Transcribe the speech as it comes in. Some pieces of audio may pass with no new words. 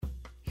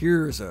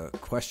Here's a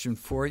question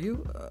for you.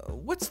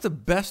 What's the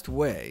best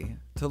way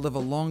to live a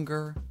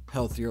longer,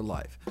 healthier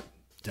life?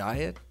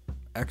 Diet?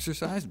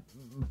 Exercise?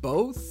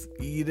 Both?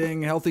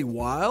 Eating healthy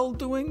while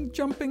doing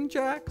jumping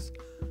jacks?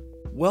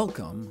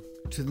 Welcome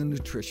to the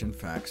Nutrition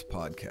Facts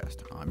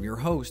Podcast. I'm your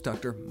host,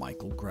 Dr.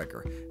 Michael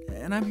Greger,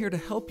 and I'm here to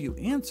help you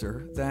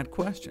answer that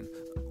question.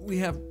 We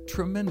have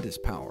tremendous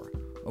power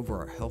over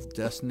our health,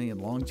 destiny, and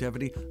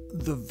longevity.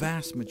 The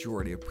vast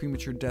majority of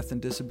premature death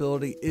and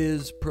disability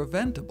is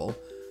preventable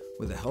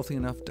with a healthy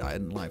enough diet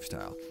and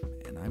lifestyle.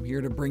 And I'm here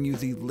to bring you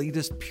the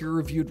latest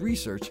peer-reviewed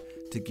research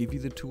to give you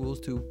the tools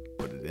to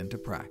put it into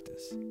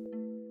practice.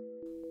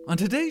 On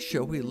today's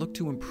show, we look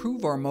to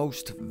improve our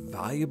most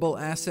valuable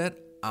asset,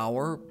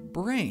 our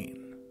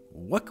brain.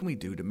 What can we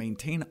do to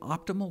maintain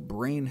optimal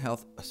brain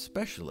health,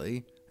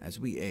 especially as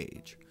we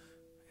age?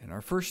 In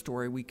our first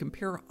story, we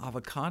compare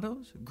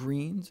avocados,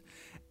 greens,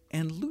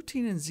 and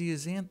lutein and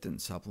zeaxanthin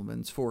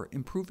supplements for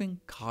improving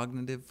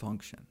cognitive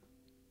function.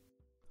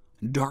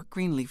 Dark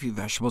green leafy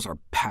vegetables are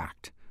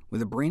packed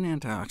with a brain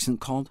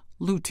antioxidant called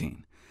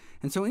lutein,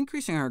 and so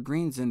increasing our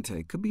greens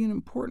intake could be an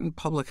important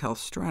public health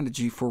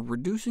strategy for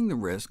reducing the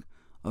risk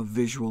of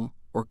visual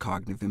or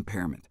cognitive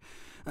impairment.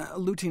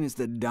 Lutein is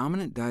the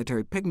dominant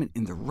dietary pigment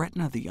in the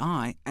retina of the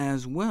eye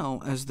as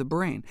well as the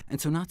brain, and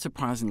so not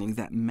surprisingly,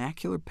 that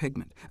macular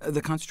pigment,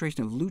 the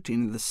concentration of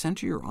lutein in the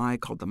center of your eye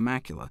called the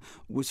macula,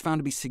 was found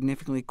to be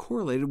significantly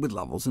correlated with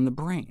levels in the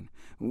brain,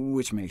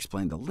 which may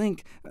explain the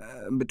link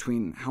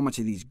between how much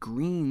of these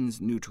greens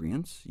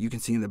nutrients you can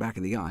see in the back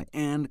of the eye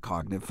and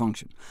cognitive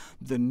function.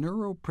 The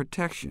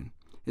neuroprotection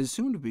is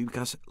assumed to be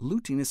because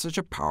lutein is such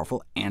a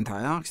powerful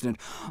antioxidant,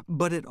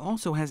 but it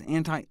also has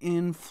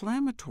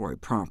anti-inflammatory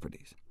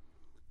properties.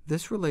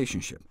 This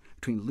relationship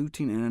between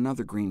lutein and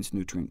another greens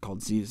nutrient called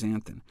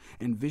zeaxanthin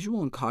and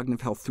visual and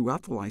cognitive health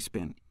throughout the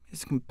lifespan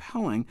is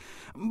compelling,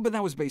 but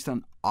that was based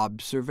on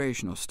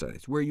observational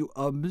studies, where you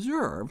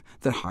observe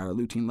that higher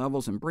lutein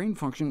levels and brain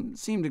function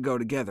seem to go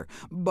together,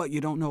 but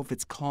you don't know if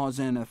it's cause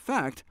and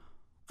effect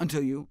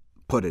until you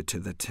put it to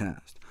the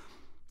test.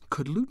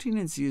 Could lutein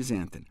and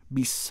zeaxanthin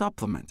be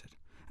supplemented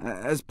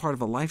as part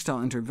of a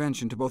lifestyle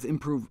intervention to both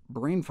improve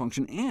brain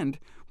function and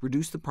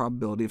reduce the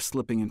probability of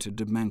slipping into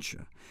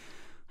dementia?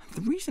 The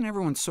reason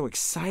everyone's so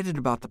excited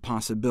about the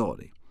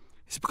possibility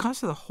is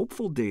because of the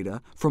hopeful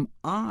data from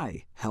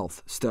eye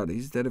health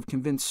studies that have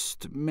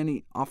convinced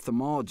many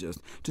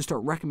ophthalmologists to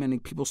start recommending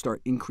people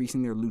start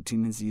increasing their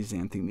lutein and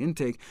zeaxanthin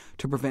intake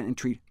to prevent and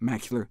treat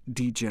macular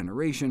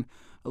degeneration,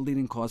 a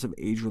leading cause of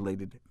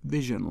age-related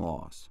vision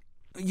loss.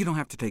 You don't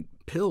have to take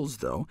pills,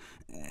 though.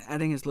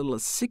 Adding as little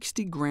as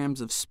 60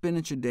 grams of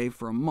spinach a day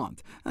for a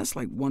month, that's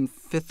like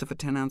 1/5 of a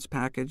 10-ounce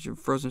package of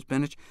frozen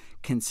spinach,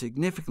 can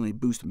significantly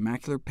boost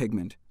macular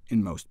pigment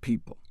in most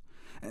people.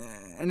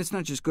 And it's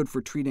not just good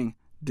for treating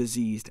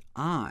diseased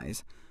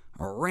eyes.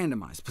 A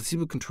randomized,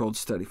 placebo-controlled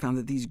study found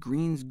that these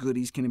greens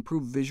goodies can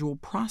improve visual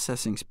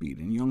processing speed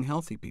in young,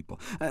 healthy people.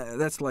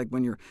 That's like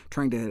when you're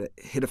trying to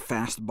hit a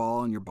fast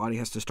ball and your body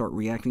has to start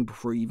reacting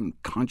before you even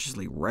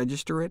consciously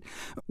register it,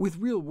 with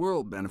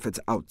real-world benefits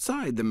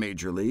outside the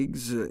major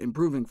leagues,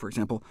 improving, for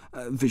example,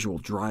 visual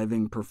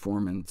driving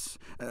performance.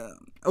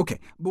 OK,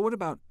 but what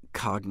about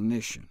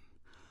cognition?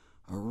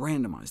 A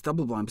randomized,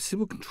 double-blind,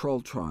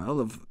 placebo-controlled trial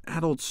of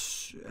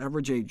adults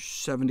average age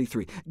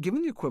 73,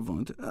 given the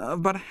equivalent of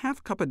about a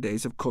half cup a day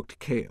of cooked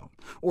kale,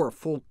 or a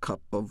full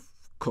cup of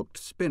cooked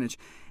spinach,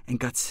 and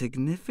got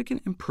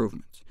significant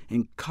improvements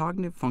in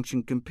cognitive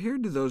function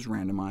compared to those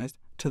randomized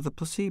to the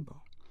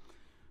placebo.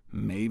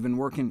 May even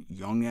work in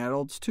young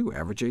adults, too,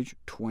 average age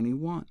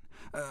 21.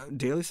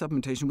 Daily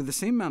supplementation with the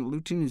same amount of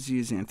lutein and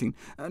zeaxanthin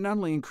not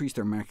only increased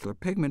their macular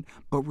pigment,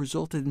 but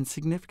resulted in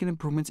significant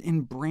improvements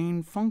in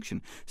brain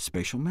function,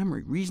 spatial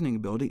memory, reasoning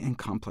ability, and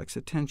complex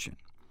attention.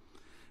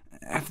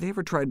 Have they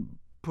ever tried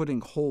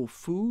putting whole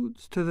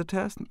foods to the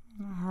test?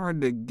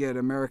 Hard to get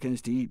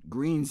Americans to eat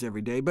greens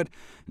every day, but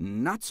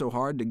not so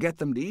hard to get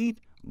them to eat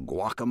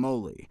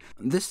guacamole.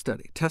 This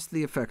study tested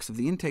the effects of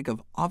the intake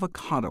of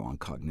avocado on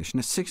cognition,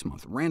 a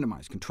 6-month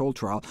randomized controlled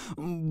trial.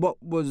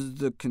 What was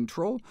the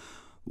control?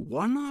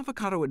 1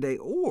 avocado a day,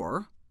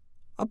 or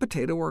a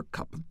potato or a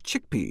cup of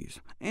chickpeas.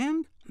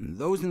 And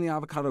those in the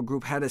avocado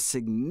group had a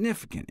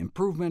significant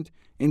improvement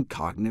in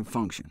cognitive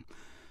function.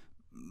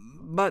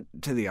 But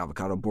to the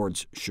avocado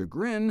board's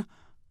chagrin,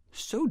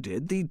 so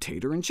did the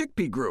tater and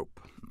chickpea group.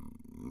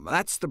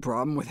 That's the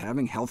problem with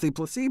having healthy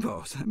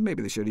placebos.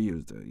 Maybe they should have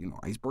used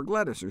iceberg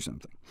lettuce or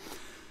something.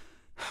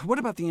 What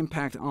about the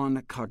impact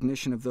on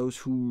cognition of those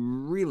who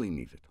really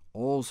need it?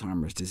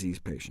 Alzheimer's disease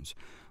patients.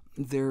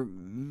 Their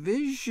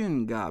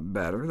vision got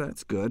better,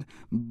 that's good,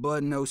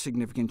 but no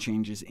significant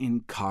changes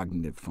in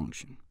cognitive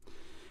function.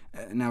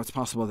 Now, it's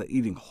possible that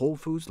eating whole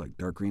foods like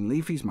dark green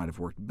leafies might have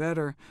worked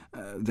better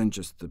than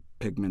just the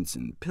pigments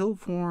in pill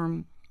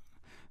form.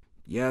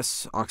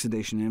 Yes,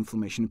 oxidation and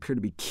inflammation appear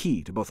to be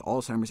key to both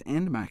Alzheimer's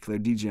and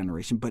macular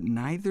degeneration, but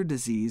neither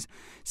disease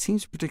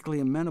seems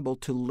particularly amenable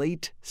to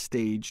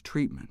late-stage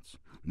treatments.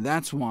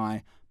 That's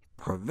why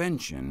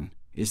prevention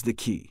is the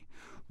key.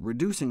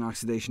 reducing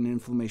oxidation and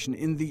inflammation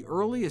in the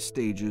earliest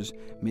stages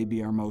may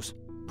be our most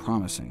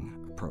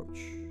promising approach.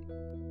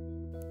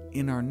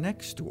 In our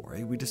next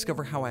story, we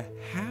discover how a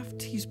half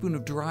teaspoon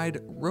of dried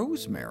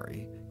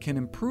rosemary can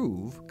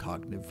improve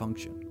cognitive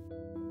function.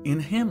 In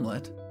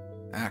Hamlet,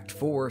 Act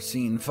 4,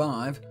 Scene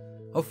 5,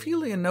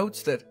 Ophelia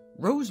notes that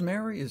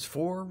rosemary is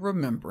for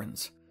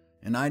remembrance,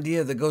 an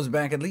idea that goes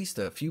back at least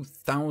a few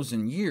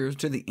thousand years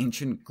to the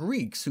ancient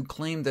Greeks, who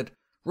claimed that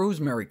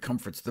rosemary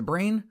comforts the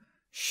brain,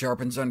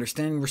 sharpens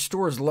understanding,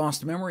 restores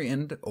lost memory,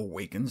 and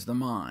awakens the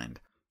mind.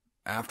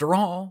 After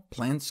all,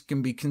 plants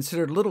can be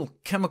considered little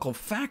chemical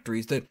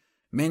factories that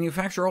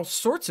manufacture all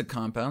sorts of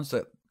compounds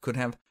that could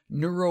have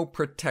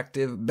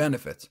neuroprotective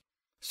benefits.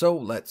 So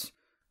let's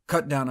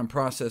cut down on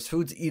processed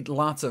foods, eat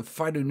lots of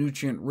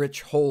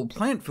phytonutrient-rich whole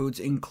plant foods,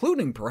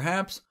 including,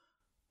 perhaps,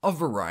 a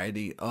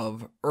variety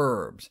of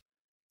herbs.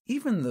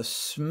 Even the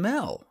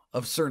smell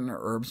of certain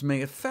herbs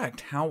may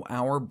affect how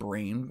our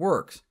brain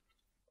works.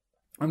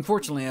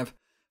 Unfortunately, I've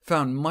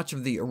found much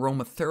of the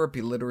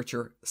aromatherapy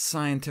literature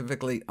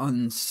scientifically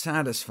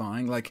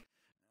unsatisfying.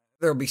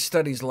 There'll be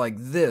studies like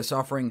this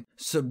offering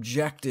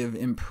subjective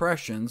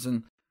impressions,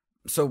 and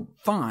so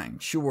fine,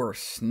 sure,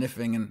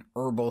 sniffing an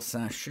herbal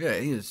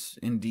sachet is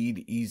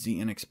indeed easy,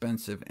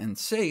 inexpensive, and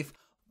safe,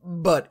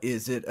 but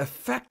is it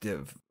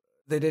effective?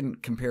 They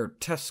didn't compare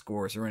test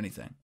scores or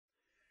anything.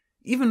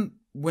 Even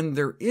when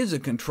there is a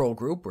control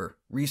group where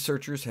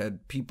researchers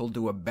had people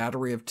do a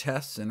battery of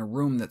tests in a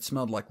room that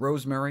smelled like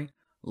rosemary,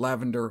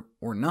 lavender,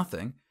 or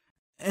nothing,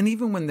 and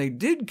even when they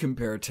did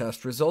compare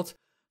test results,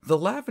 the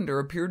lavender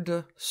appeared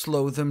to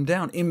slow them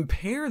down,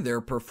 impair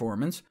their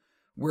performance,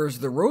 whereas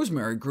the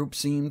rosemary group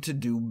seemed to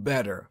do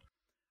better.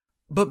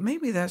 But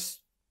maybe that's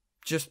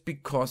just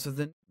because of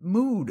the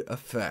mood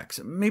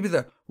effects. Maybe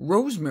the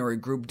rosemary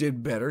group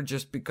did better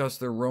just because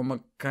the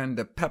aroma kind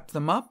of pepped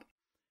them up,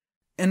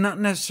 and not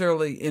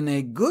necessarily in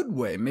a good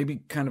way,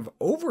 maybe kind of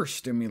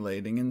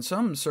overstimulating in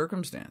some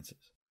circumstances.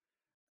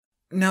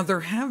 Now, there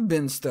have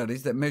been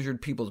studies that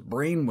measured people's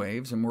brain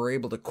waves and were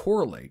able to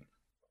correlate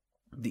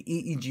the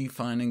EEG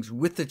findings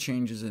with the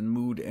changes in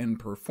mood and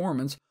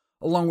performance,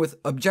 along with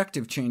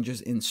objective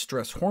changes in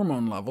stress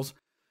hormone levels.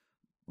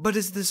 But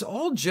is this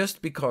all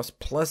just because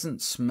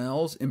pleasant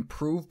smells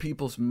improve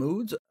people's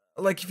moods?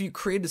 Like if you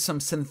created some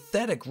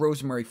synthetic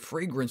rosemary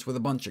fragrance with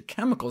a bunch of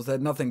chemicals that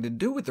had nothing to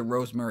do with the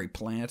rosemary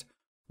plant,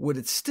 would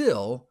it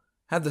still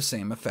have the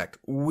same effect?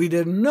 We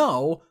didn't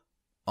know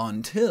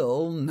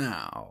until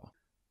now.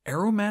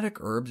 Aromatic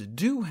herbs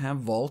do have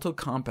volatile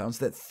compounds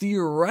that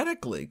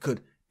theoretically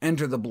could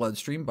enter the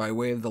bloodstream by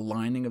way of the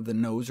lining of the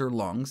nose or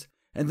lungs,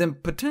 and then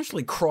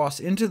potentially cross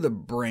into the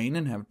brain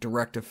and have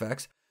direct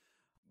effects.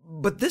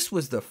 But this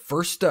was the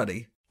first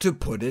study to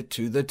put it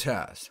to the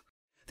test.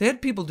 They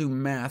had people do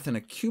math in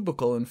a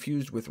cubicle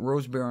infused with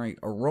rosemary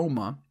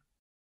aroma,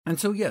 and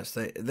so yes,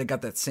 they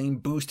got that same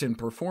boost in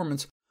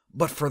performance,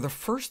 but for the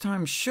first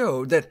time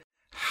showed that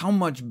how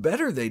much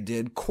better they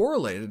did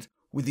correlated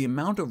with the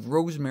amount of a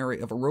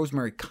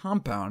rosemary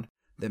compound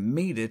that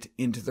made it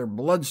into their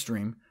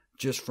bloodstream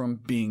just from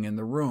being in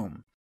the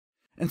room.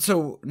 And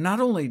so not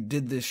only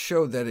did this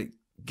show that it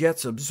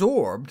gets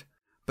absorbed,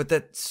 but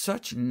that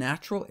such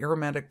natural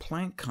aromatic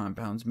plant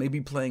compounds may be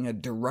playing a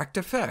direct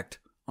effect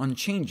on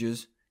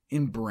changes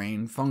in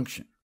brain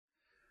function.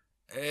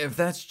 If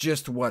that's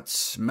just what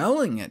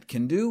smelling it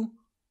can do,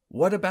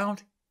 what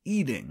about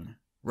eating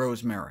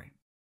rosemary?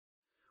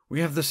 We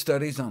have the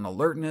studies on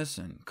alertness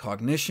and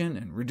cognition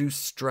and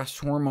reduced stress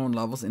hormone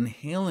levels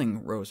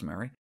inhaling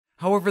rosemary.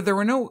 However, there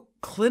were no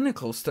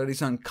clinical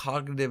studies on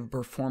cognitive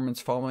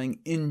performance following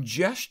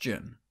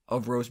ingestion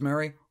of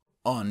rosemary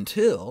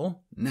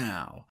until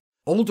now.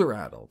 Older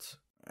adults,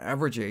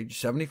 average age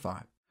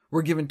 75,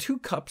 were given 2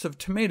 cups of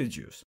tomato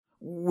juice,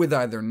 with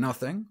either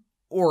nothing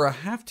or a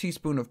half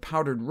teaspoon of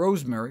powdered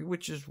rosemary,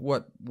 which is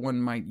what one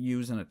might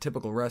use in a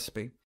typical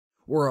recipe,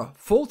 or a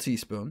full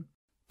teaspoon,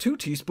 2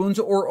 teaspoons,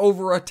 or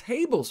over a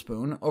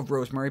tablespoon of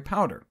rosemary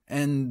powder,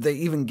 and they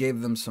even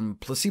gave them some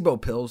placebo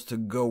pills to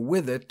go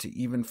with it to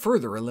even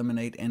further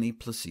eliminate any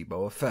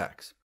placebo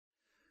effects.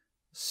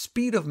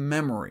 Speed of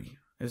memory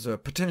is a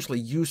potentially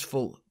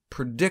useful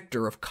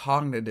predictor of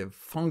cognitive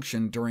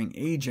function during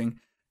aging,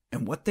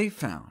 and what they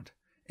found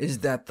is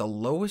that the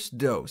lowest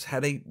dose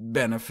had a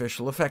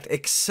beneficial effect,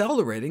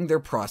 accelerating their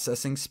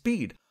processing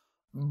speed,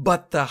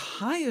 but the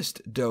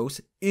highest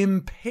dose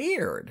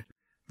impaired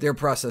their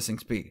processing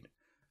speed.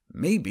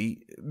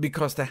 Maybe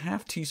because the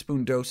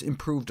half-teaspoon dose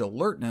improved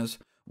alertness,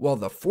 while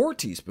the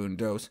 4-teaspoon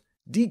dose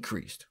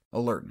decreased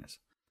alertness.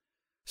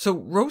 So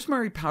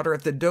rosemary powder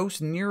at the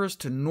dose nearest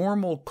to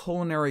normal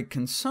culinary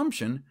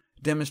consumption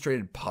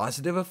demonstrated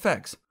positive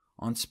effects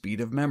on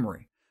speed of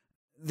memory.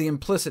 The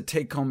implicit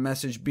take-home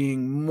message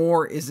being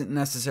more isn't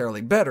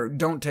necessarily better.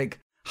 Don't take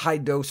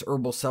high-dose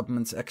herbal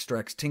supplements,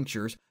 extracts,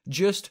 tinctures.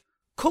 Just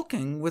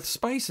cooking with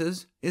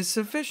spices is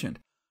sufficient.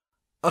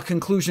 A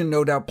conclusion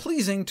no doubt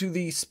pleasing to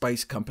the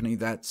spice company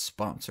that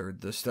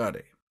sponsored the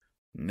study.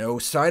 No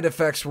side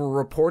effects were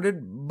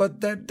reported, but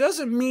that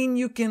doesn't mean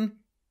you can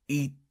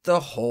eat the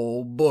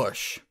whole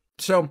bush.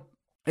 So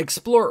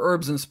Explore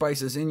herbs and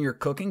spices in your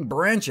cooking,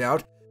 branch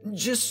out,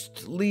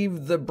 just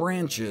leave the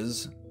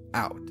branches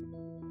out.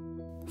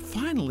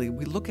 Finally,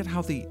 we look at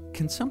how the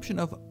consumption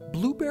of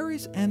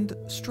blueberries and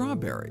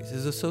strawberries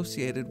is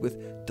associated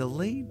with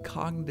delayed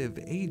cognitive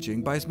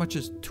aging by as much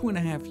as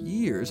 2.5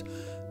 years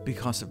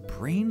because of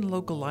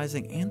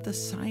brain-localizing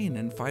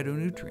anthocyanin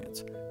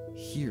phytonutrients.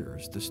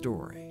 Here's the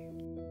story.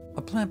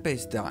 A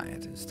plant-based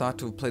diet is thought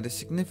to have played a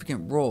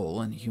significant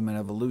role in human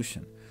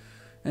evolution,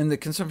 and the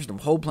consumption of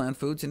whole plant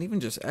foods and even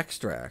just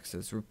extracts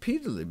has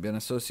repeatedly been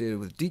associated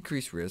with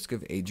decreased risk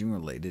of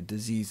aging-related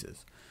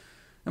diseases.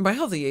 And by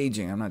healthy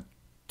aging, I'm not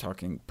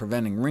talking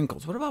preventing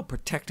wrinkles. What about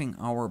protecting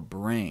our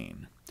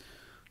brain?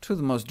 Two of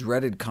the most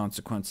dreaded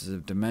consequences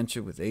of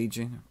dementia with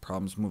aging,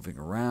 problems moving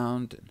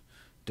around, and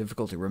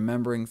difficulty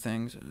remembering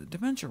things.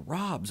 Dementia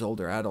robs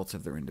older adults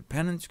of their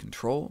independence,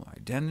 control,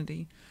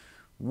 identity.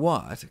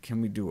 What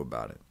can we do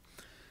about it?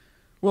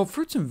 Well,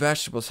 fruits and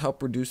vegetables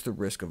help reduce the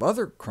risk of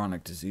other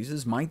chronic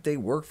diseases. Might they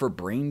work for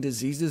brain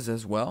diseases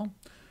as well?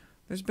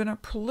 There's been a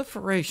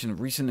proliferation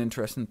of recent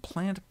interest in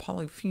plant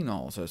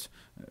polyphenols as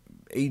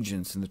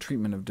agents in the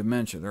treatment of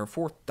dementia. There are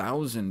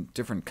 4,000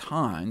 different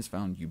kinds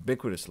found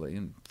ubiquitously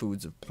in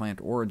foods of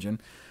plant origin,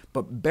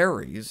 but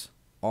berries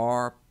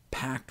are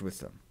packed with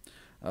them,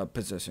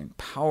 possessing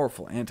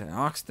powerful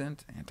antioxidant,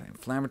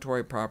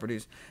 anti-inflammatory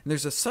properties. And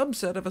there's a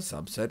subset of a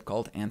subset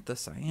called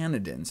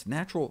anthocyanidins,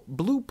 natural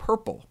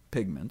blue-purple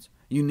pigments,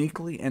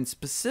 uniquely and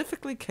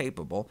specifically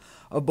capable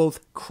of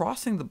both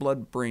crossing the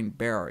blood-brain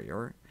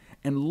barrier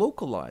and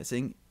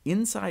localizing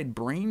inside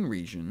brain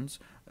regions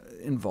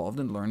involved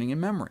in learning and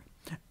memory.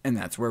 And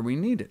that's where we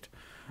need it.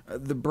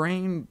 The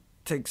brain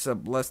takes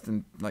up less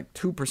than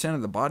 2%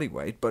 of the body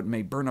weight, but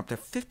may burn up to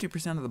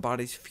 50% of the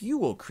body's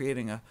fuel,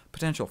 creating a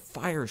potential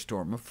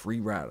firestorm of free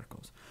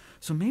radicals.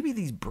 So maybe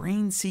these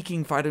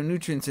brain-seeking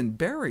phytonutrients in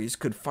berries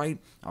could fight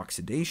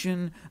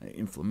oxidation,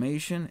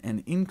 inflammation,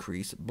 and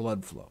increase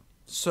blood flow.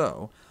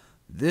 So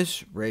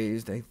this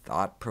raised a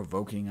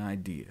thought-provoking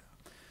idea.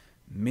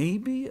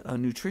 Maybe a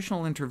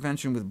nutritional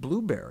intervention with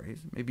blueberries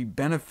may be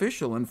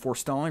beneficial in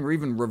forestalling or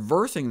even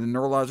reversing the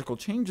neurological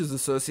changes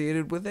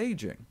associated with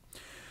aging.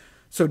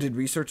 So did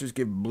researchers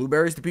give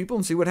blueberries to people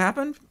and see what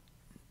happened?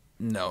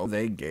 No,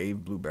 they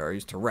gave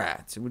blueberries to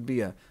rats. It would be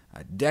a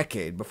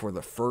decade before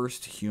the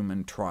first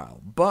human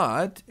trial,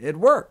 but it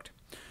worked.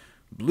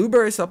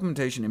 Blueberry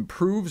supplementation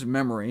improves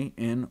memory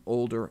in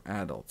older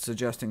adults,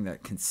 suggesting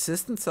that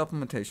consistent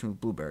supplementation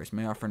with blueberries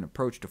may offer an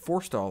approach to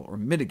forestall or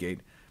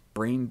mitigate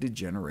brain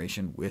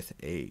degeneration with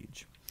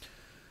age.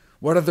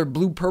 What other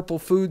blue-purple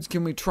foods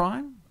can we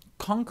try?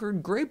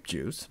 Concord grape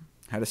juice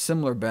had a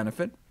similar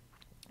benefit,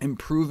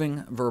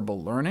 improving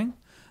verbal learning,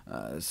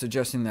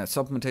 suggesting that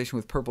supplementation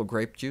with purple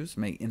grape juice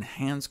may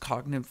enhance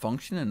cognitive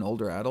function in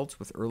older adults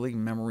with early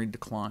memory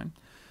decline.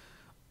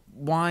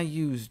 Why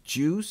use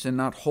juice and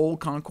not whole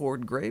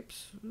Concord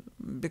grapes?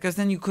 Because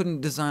then you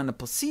couldn't design a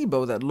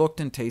placebo that looked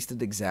and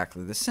tasted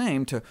exactly the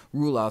same to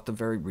rule out the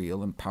very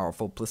real and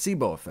powerful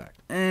placebo effect,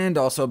 and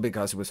also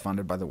because it was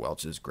funded by the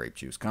Welch's Grape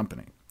Juice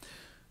Company.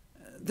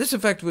 This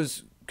effect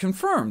was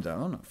confirmed,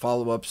 though, in a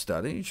follow-up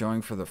study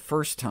showing for the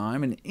first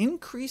time an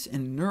increase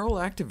in neural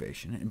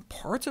activation in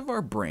parts of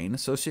our brain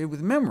associated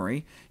with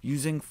memory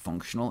using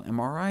functional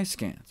MRI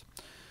scans.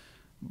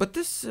 But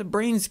this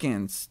brain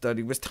scan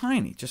study was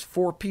tiny, just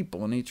 4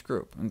 people in each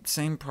group, and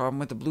same problem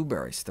with the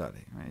blueberry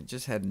study. It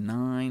just had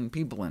 9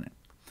 people in it.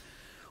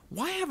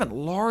 Why haven't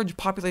large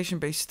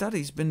population-based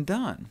studies been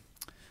done?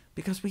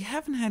 Because we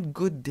haven't had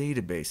good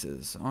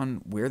databases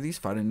on where these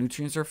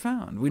phytonutrients are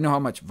found. We know how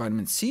much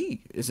vitamin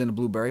C is in a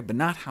blueberry, but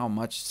not how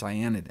much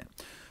cyanidin,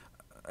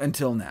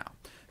 until now.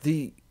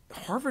 The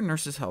Harvard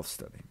Nurses' Health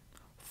Study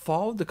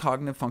followed the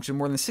cognitive function of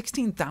more than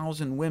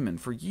 16,000 women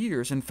for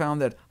years and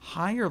found that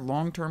higher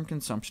long-term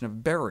consumption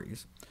of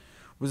berries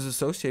was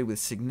associated with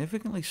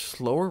significantly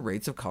slower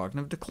rates of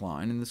cognitive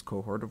decline in this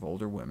cohort of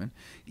older women,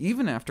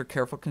 even after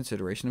careful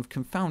consideration of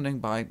confounding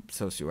by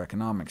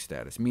socioeconomic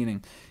status,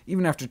 meaning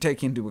even after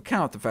taking into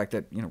account the fact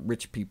that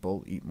rich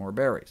people eat more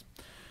berries.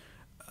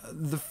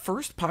 The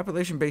first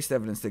population-based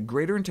evidence that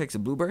greater intakes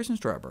of blueberries and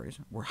strawberries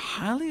were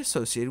highly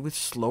associated with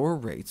slower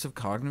rates of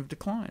cognitive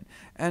decline,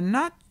 and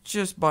not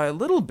just by a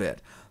little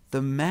bit.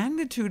 The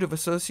magnitude of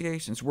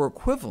associations were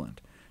equivalent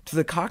to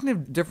the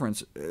cognitive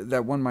difference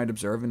that one might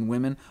observe in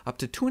women up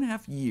to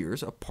 2.5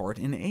 years apart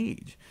in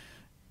age.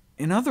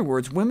 In other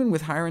words, women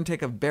with higher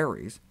intake of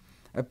berries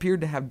appeared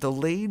to have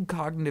delayed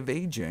cognitive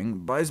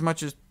aging by as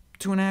much as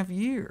 2.5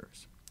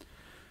 years.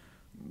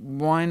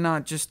 Why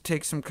not just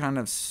take some kind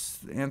of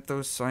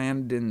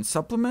anthocyanin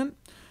supplement?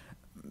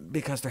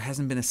 Because there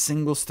hasn't been a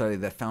single study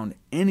that found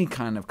any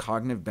kind of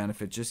cognitive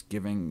benefit just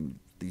giving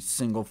these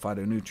single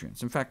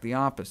phytonutrients. In fact, the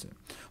opposite.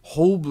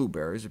 Whole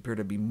blueberries appear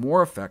to be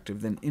more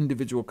effective than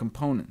individual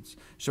components,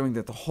 showing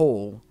that the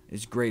whole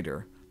is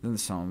greater than the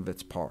sum of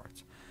its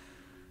parts.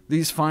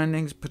 These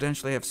findings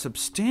potentially have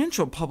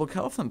substantial public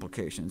health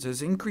implications,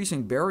 as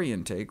increasing berry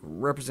intake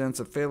represents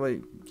a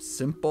fairly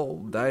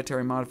simple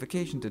dietary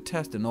modification to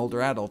test in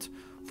older adults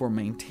for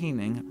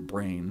maintaining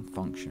brain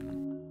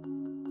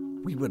function.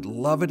 We would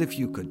love it if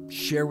you could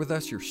share with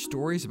us your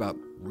stories about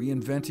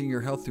reinventing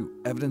your health through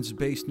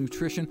evidence-based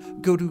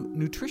nutrition. Go to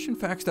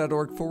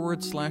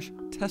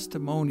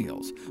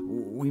nutritionfacts.org/testimonials.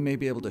 We may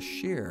be able to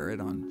share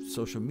it on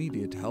social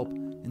media to help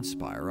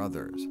inspire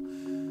others.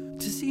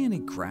 To see any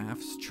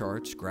graphs,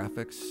 charts,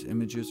 graphics,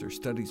 images, or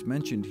studies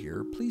mentioned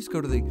here, please go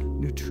to the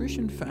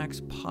Nutrition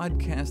Facts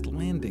podcast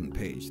landing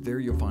page. There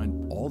you'll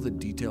find all the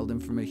detailed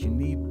information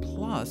you need,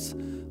 plus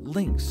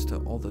links to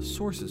all the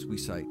sources we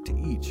cite to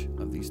each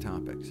of these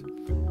topics.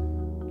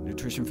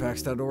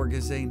 NutritionFacts.org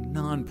is a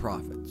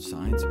nonprofit,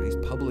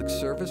 science-based public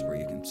service where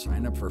you can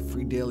sign up for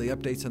free daily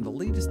updates on the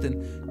latest in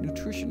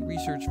nutrition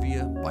research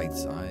via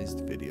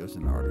bite-sized videos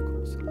and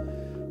articles.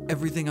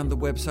 Everything on the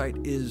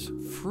website is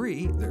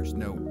free. There's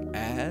no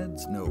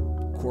ads, no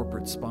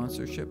corporate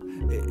sponsorship.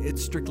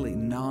 It's strictly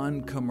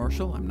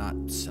non-commercial. I'm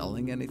not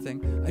selling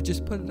anything. I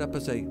just put it up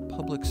as a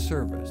public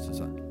service, as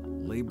a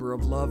labor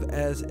of love,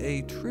 as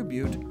a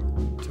tribute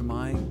to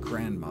my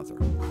grandmother,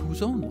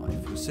 whose own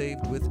life was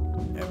saved with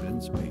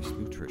evidence-based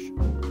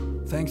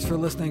nutrition. Thanks for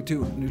listening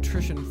to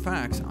Nutrition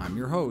Facts. I'm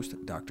your host,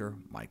 Dr.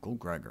 Michael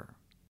Greger.